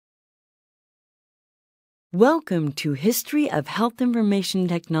Welcome to History of Health Information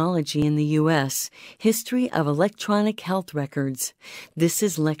Technology in the U.S., History of Electronic Health Records. This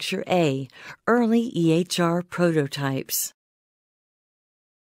is Lecture A, Early EHR Prototypes.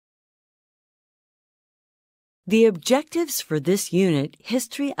 The objectives for this unit,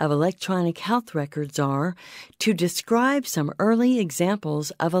 History of Electronic Health Records, are to describe some early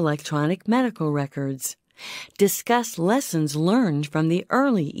examples of electronic medical records, discuss lessons learned from the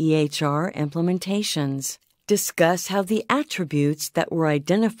early EHR implementations, discuss how the attributes that were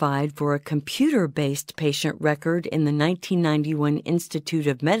identified for a computer-based patient record in the 1991 Institute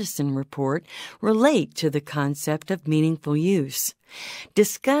of Medicine report relate to the concept of meaningful use,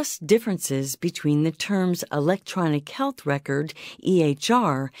 discuss differences between the terms electronic health record,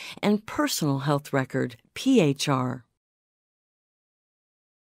 EHR, and personal health record, PHR.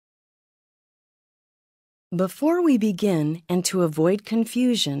 Before we begin, and to avoid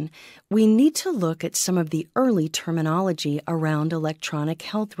confusion, we need to look at some of the early terminology around electronic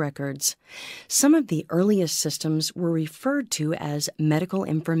health records. Some of the earliest systems were referred to as medical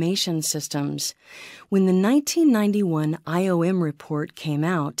information systems. When the 1991 IOM report came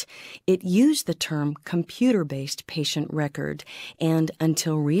out, it used the term computer-based patient record, and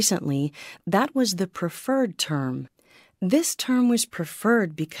until recently, that was the preferred term. This term was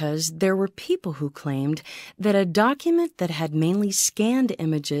preferred because there were people who claimed that a document that had mainly scanned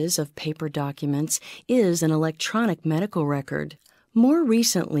images of paper documents is an electronic medical record. More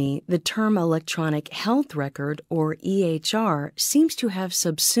recently, the term electronic health record, or EHR, seems to have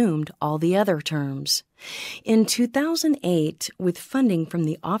subsumed all the other terms. In 2008, with funding from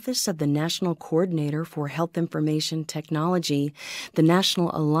the Office of the National Coordinator for Health Information Technology, the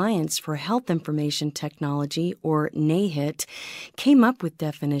National Alliance for Health Information Technology, or NAHIT, came up with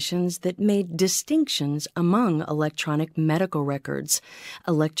definitions that made distinctions among electronic medical records,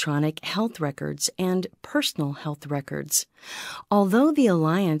 electronic health records, and personal health records. Although the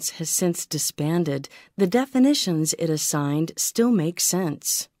Alliance has since disbanded, the definitions it assigned still make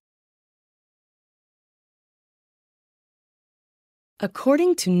sense.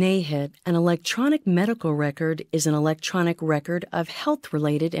 According to NAHIT, an electronic medical record is an electronic record of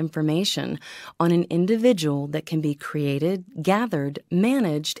health-related information on an individual that can be created, gathered,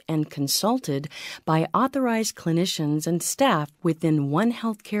 managed, and consulted by authorized clinicians and staff within one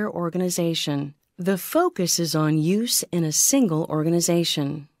healthcare organization. The focus is on use in a single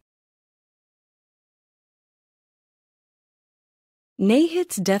organization.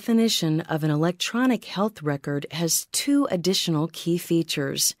 NAHIT's definition of an electronic health record has two additional key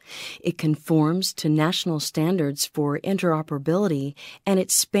features. It conforms to national standards for interoperability, and it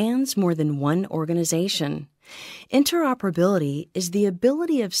spans more than one organization. Interoperability is the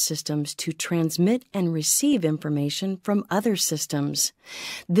ability of systems to transmit and receive information from other systems.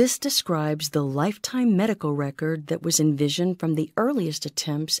 This describes the lifetime medical record that was envisioned from the earliest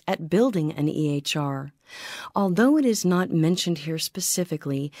attempts at building an EHR. Although it is not mentioned here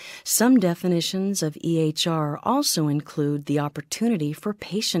specifically, some definitions of EHR also include the opportunity for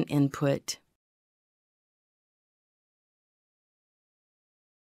patient input.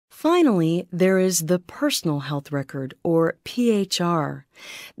 Finally, there is the personal health record, or PHR.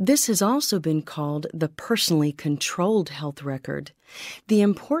 This has also been called the personally controlled health record. The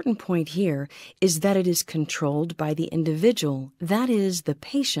important point here is that it is controlled by the individual, that is, the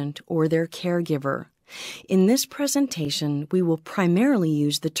patient or their caregiver. In this presentation, we will primarily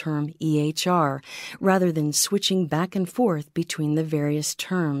use the term EHR rather than switching back and forth between the various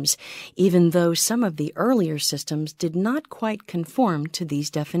terms, even though some of the earlier systems did not quite conform to these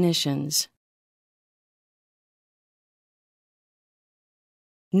definitions.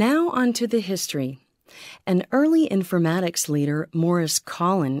 Now on to the history. An early informatics leader, Morris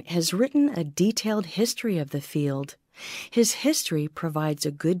Collin, has written a detailed history of the field. His history provides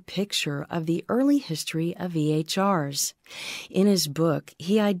a good picture of the early history of EHRs. In his book,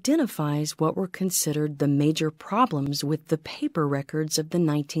 he identifies what were considered the major problems with the paper records of the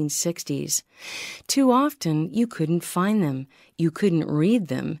 1960s. Too often, you couldn't find them, you couldn't read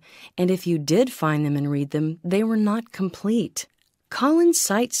them, and if you did find them and read them, they were not complete. Collins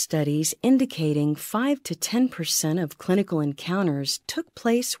cites studies indicating 5 to 10% of clinical encounters took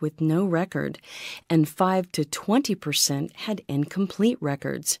place with no record, and 5 to 20% had incomplete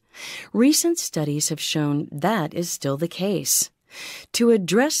records. Recent studies have shown that is still the case. To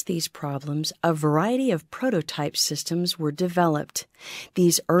address these problems, a variety of prototype systems were developed.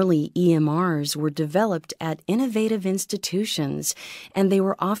 These early EMRs were developed at innovative institutions, and they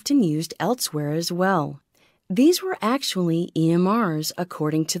were often used elsewhere as well. These were actually EMRs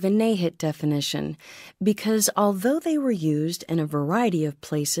according to the NAHIT definition, because although they were used in a variety of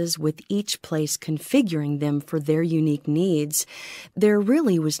places with each place configuring them for their unique needs, there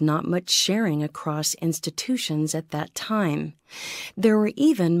really was not much sharing across institutions at that time. There were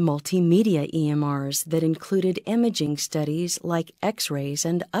even multimedia EMRs that included imaging studies like X-rays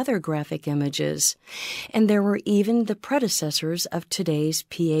and other graphic images. And there were even the predecessors of today's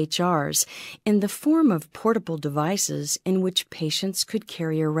PHRs in the form of portable devices in which patients could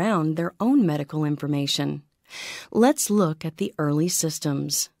carry around their own medical information. Let's look at the early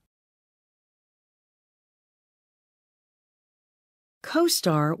systems.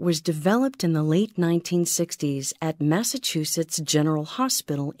 CoStar was developed in the late 1960s at Massachusetts General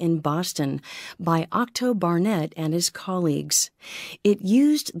Hospital in Boston by Octo Barnett and his colleagues. It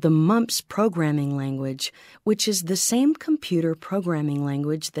used the MUMPS programming language, which is the same computer programming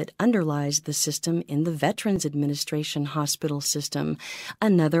language that underlies the system in the Veterans Administration hospital system,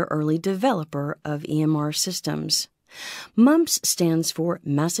 another early developer of EMR systems. MUMPS stands for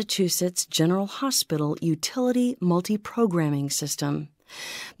Massachusetts General Hospital Utility Multi-Programming System.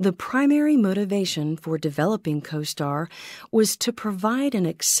 The primary motivation for developing CoStar was to provide an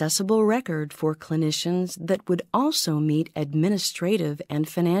accessible record for clinicians that would also meet administrative and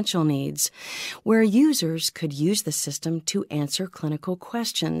financial needs, where users could use the system to answer clinical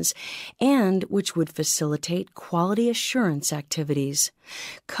questions and which would facilitate quality assurance activities.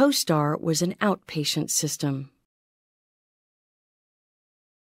 CoStar was an outpatient system.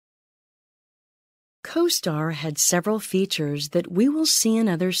 CoStar had several features that we will see in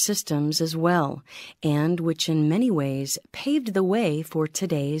other systems as well, and which in many ways paved the way for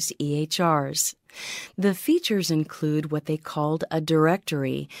today's EHRs. The features include what they called a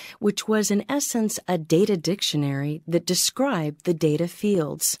directory, which was in essence a data dictionary that described the data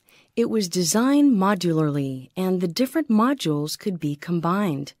fields. It was designed modularly, and the different modules could be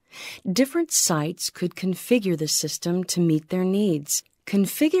combined. Different sites could configure the system to meet their needs.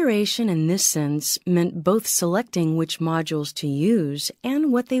 Configuration in this sense meant both selecting which modules to use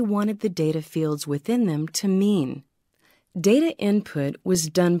and what they wanted the data fields within them to mean. Data input was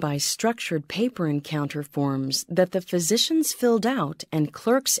done by structured paper encounter forms that the physicians filled out and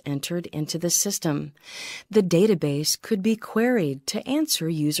clerks entered into the system. The database could be queried to answer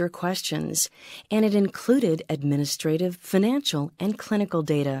user questions, and it included administrative, financial, and clinical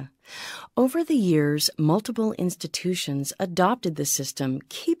data. Over the years, multiple institutions adopted the system,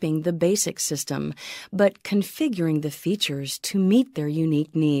 keeping the basic system, but configuring the features to meet their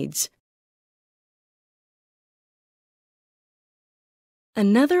unique needs.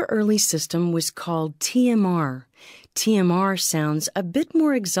 Another early system was called TMR. TMR sounds a bit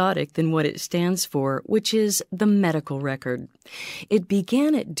more exotic than what it stands for, which is the medical record. It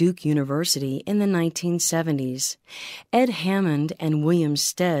began at Duke University in the 1970s. Ed Hammond and William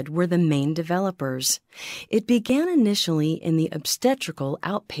Stead were the main developers. It began initially in the obstetrical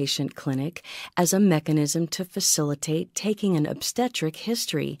outpatient clinic as a mechanism to facilitate taking an obstetric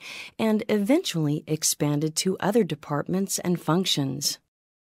history, and eventually expanded to other departments and functions.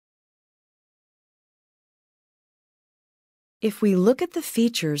 If we look at the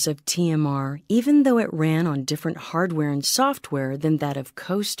features of TMR, even though it ran on different hardware and software than that of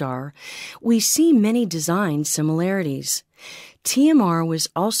CoStar, we see many design similarities. TMR was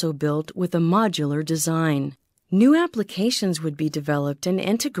also built with a modular design. New applications would be developed and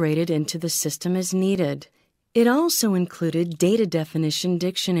integrated into the system as needed. It also included data definition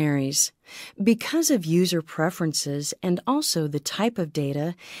dictionaries. Because of user preferences and also the type of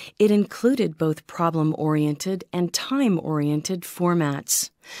data, it included both problem-oriented and time-oriented formats.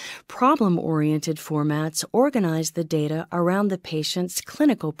 Problem-oriented formats organize the data around the patient's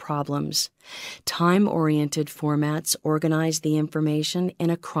clinical problems. Time-oriented formats organize the information in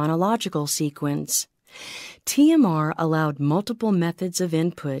a chronological sequence. TMR allowed multiple methods of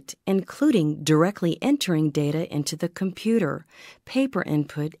input, including directly entering data into the computer, paper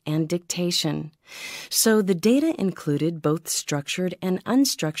input, and dictation. So the data included both structured and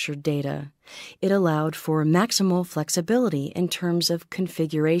unstructured data. It allowed for maximal flexibility in terms of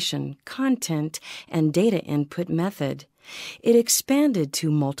configuration, content, and data input method. It expanded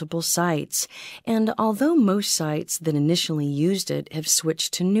to multiple sites, and although most sites that initially used it have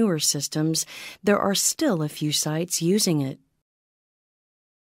switched to newer systems, there are still a few sites using it.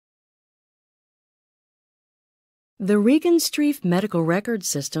 The Regenstrief Medical Record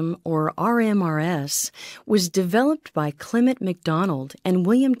System, or RMRS, was developed by Clement MacDonald and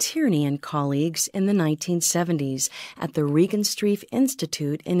William Tierney and colleagues in the 1970s at the Regenstrief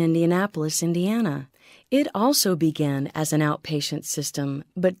Institute in Indianapolis, Indiana. It also began as an outpatient system,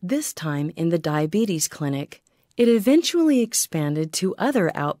 but this time in the diabetes clinic. It eventually expanded to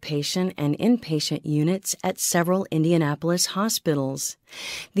other outpatient and inpatient units at several Indianapolis hospitals.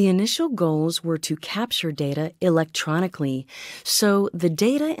 The initial goals were to capture data electronically, so the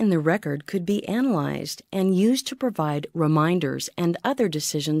data in the record could be analyzed and used to provide reminders and other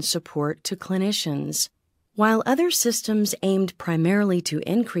decision support to clinicians. While other systems aimed primarily to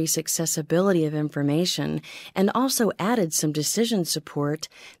increase accessibility of information and also added some decision support,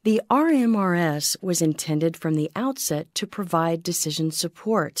 the RMRS was intended from the outset to provide decision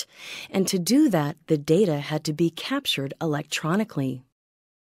support, and to do that, the data had to be captured electronically.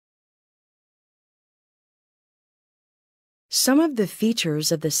 Some of the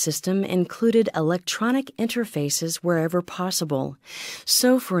features of the system included electronic interfaces wherever possible.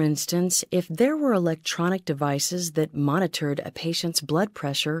 So, for instance, if there were electronic devices that monitored a patient's blood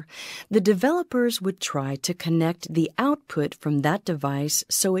pressure, the developers would try to connect the output from that device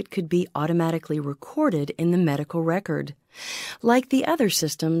so it could be automatically recorded in the medical record. Like the other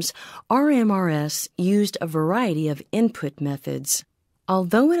systems, RMRS used a variety of input methods.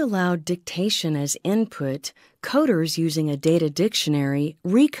 Although it allowed dictation as input, coders using a data dictionary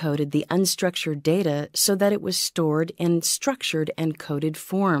recoded the unstructured data so that it was stored in structured and coded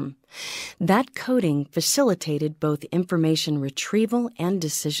form. That coding facilitated both information retrieval and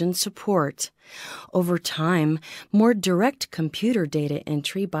decision support. Over time, more direct computer data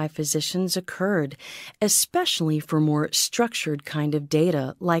entry by physicians occurred, especially for more structured kind of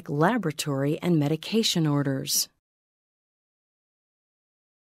data like laboratory and medication orders.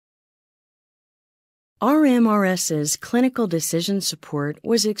 RMRS's clinical decision support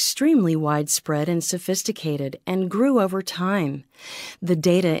was extremely widespread and sophisticated and grew over time. The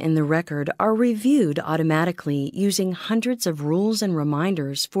data in the record are reviewed automatically using hundreds of rules and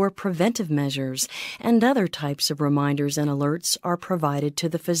reminders for preventive measures, and other types of reminders and alerts are provided to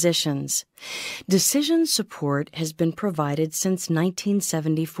the physicians. Decision support has been provided since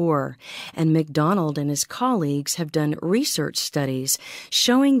 1974, and McDonald and his colleagues have done research studies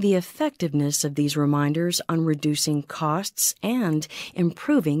showing the effectiveness of these reminders on reducing costs and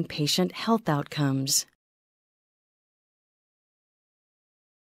improving patient health outcomes.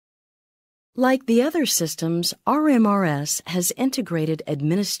 Like the other systems, RMRS has integrated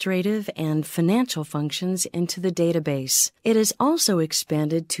administrative and financial functions into the database. It has also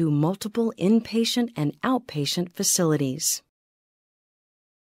expanded to multiple inpatient and outpatient facilities.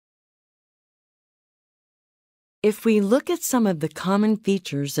 If we look at some of the common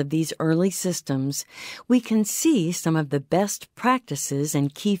features of these early systems, we can see some of the best practices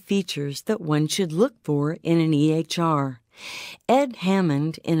and key features that one should look for in an EHR. Ed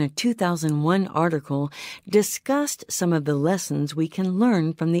Hammond, in a 2001 article, discussed some of the lessons we can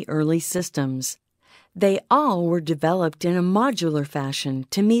learn from the early systems. They all were developed in a modular fashion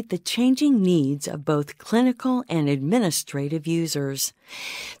to meet the changing needs of both clinical and administrative users.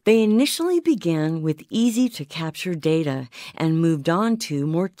 They initially began with easy-to-capture data and moved on to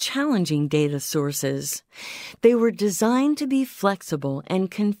more challenging data sources. They were designed to be flexible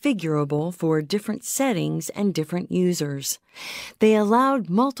and configurable for different settings and different users. They allowed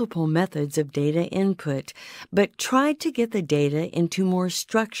multiple methods of data input, but tried to get the data into more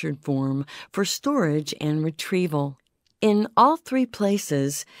structured form for storage and retrieval. In all three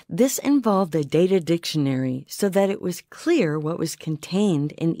places, this involved a data dictionary so that it was clear what was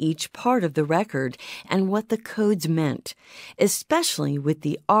contained in each part of the record and what the codes meant. Especially with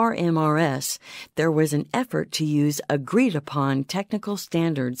the RMRS, there was an effort to use agreed-upon technical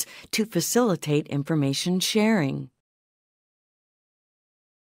standards to facilitate information sharing.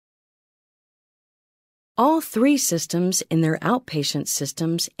 All three systems in their outpatient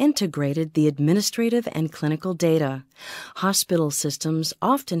systems integrated the administrative and clinical data. Hospital systems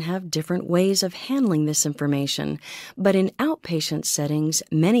often have different ways of handling this information, but in outpatient settings,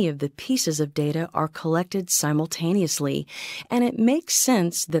 many of the pieces of data are collected simultaneously, and it makes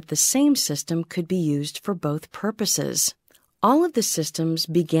sense that the same system could be used for both purposes. All of the systems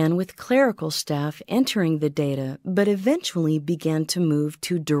began with clerical staff entering the data, but eventually began to move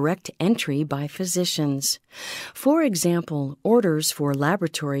to direct entry by physicians. For example, orders for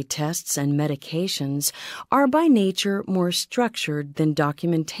laboratory tests and medications are by nature more structured than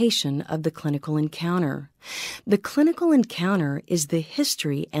documentation of the clinical encounter. The clinical encounter is the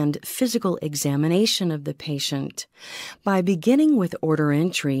history and physical examination of the patient. By beginning with order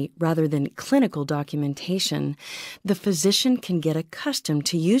entry rather than clinical documentation, the physician can get accustomed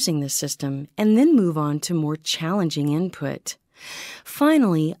to using the system and then move on to more challenging input.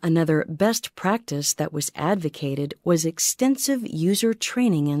 Finally, another best practice that was advocated was extensive user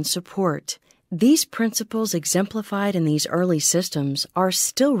training and support. These principles exemplified in these early systems are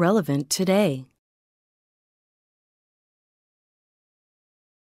still relevant today.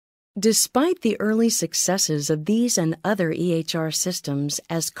 Despite the early successes of these and other EHR systems,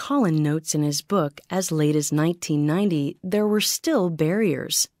 as Collin notes in his book, as late as 1990, there were still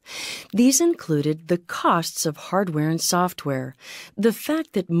barriers. These included the costs of hardware and software, the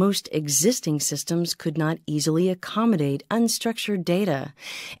fact that most existing systems could not easily accommodate unstructured data,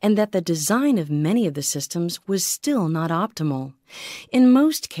 and that the design of many of the systems was still not optimal. In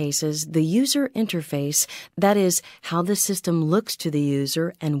most cases, the user interface, that is, how the system looks to the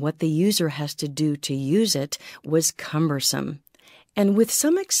user and what the user has to do to use it, was cumbersome. And with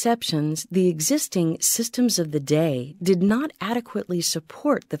some exceptions, the existing systems of the day did not adequately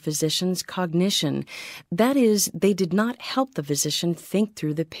support the physician's cognition. That is, they did not help the physician think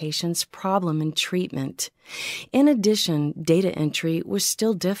through the patient's problem and treatment. In addition, data entry was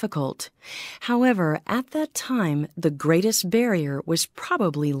still difficult. However, at that time, the greatest barrier was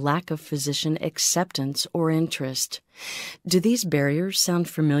probably lack of physician acceptance or interest. Do these barriers sound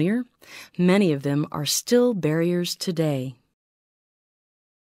familiar? Many of them are still barriers today.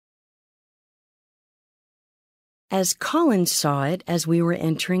 As Collins saw it as we were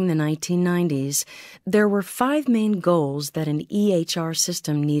entering the 1990s, there were 5 main goals that an EHR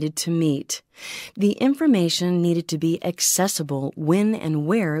system needed to meet. The information needed to be accessible when and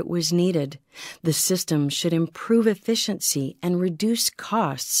where it was needed. The system should improve efficiency and reduce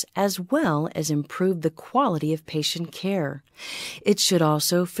costs, as well as improve the quality of patient care. It should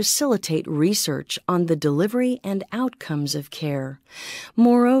also facilitate research on the delivery and outcomes of care.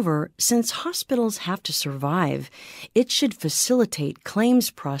 Moreover, since hospitals have to survive, it should facilitate claims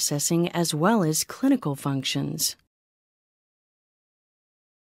processing as well as clinical functions.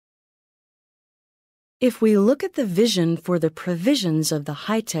 If we look at the vision for the provisions of the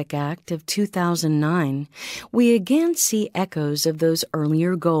HITECH Act of 2009, we again see echoes of those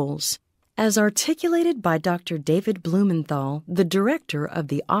earlier goals. As articulated by Dr. David Blumenthal, the director of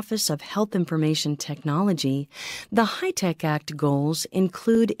the Office of Health Information Technology, the HITECH Act goals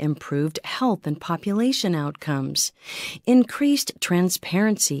include improved health and population outcomes, increased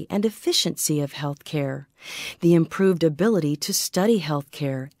transparency and efficiency of health care, the improved ability to study health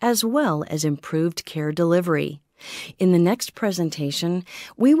care, as well as improved care delivery. In the next presentation,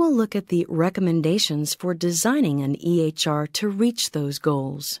 we will look at the recommendations for designing an EHR to reach those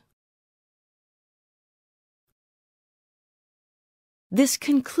goals. This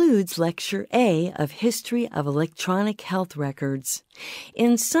concludes Lecture A of History of Electronic Health Records.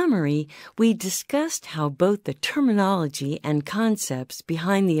 In summary, we discussed how both the terminology and concepts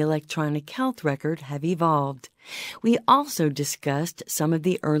behind the electronic health record have evolved. We also discussed some of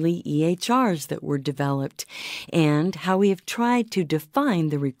the early EHRs that were developed and how we have tried to define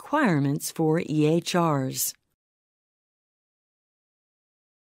the requirements for EHRs.